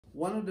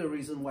One of the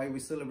reasons why we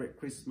celebrate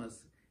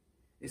Christmas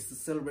is to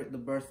celebrate the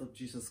birth of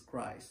Jesus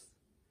Christ,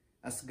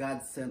 as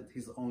God sent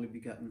His only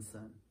begotten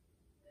Son.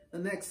 The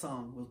next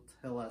song will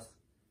tell us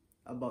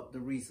about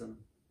the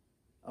reason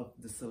of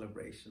the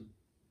celebration.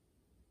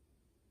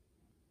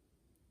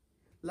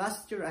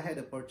 Last year, I had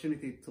the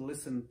opportunity to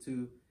listen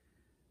to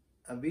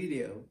a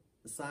video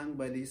sung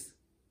by these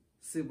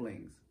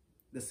siblings,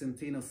 the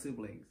Centeno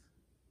siblings.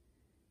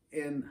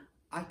 And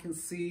I can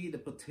see the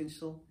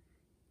potential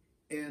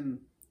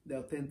and the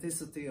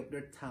authenticity of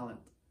their talent.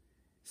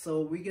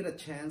 So we get a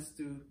chance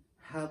to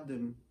have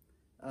them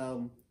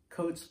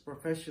coach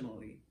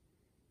professionally.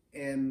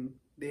 And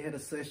they had a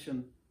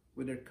session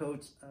with their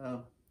coach,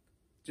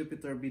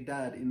 Jupiter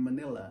Bidad, in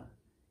Manila.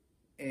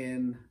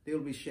 And they'll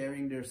be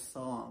sharing their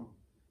song,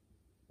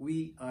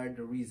 "We Are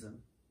the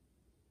Reason."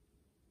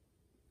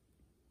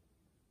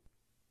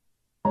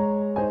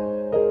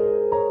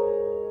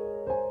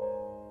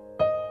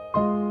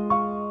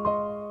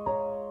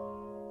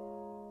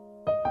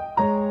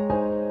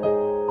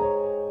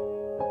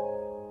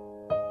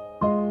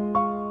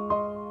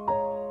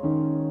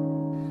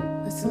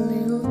 As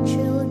little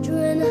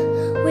children,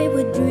 we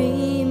would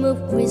dream of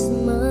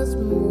Christmas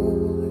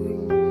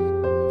morn,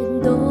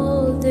 and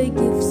all the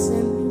gifts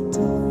and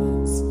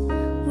toys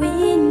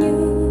we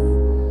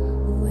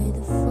knew where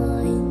to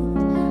find,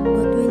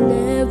 but we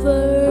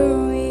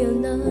never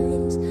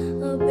realized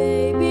a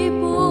baby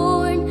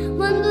born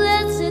one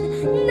blessed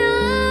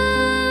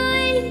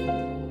night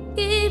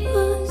gave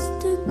us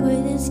the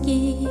greatest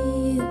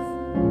gift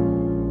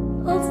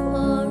of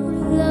our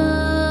lives.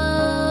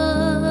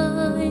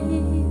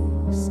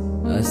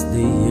 As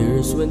the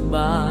years went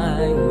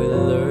by, we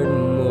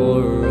learned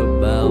more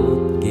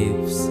about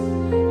gifts,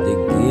 the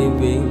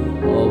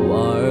giving of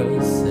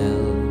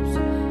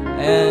ourselves,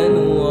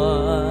 and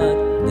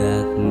what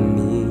that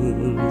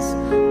means.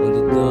 On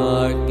the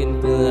dark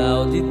and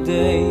cloudy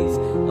days,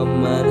 a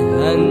man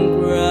hung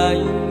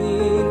crying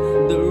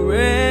in the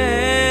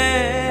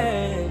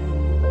rain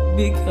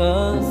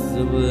because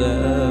of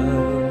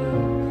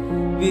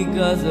love,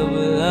 because of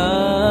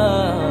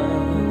love.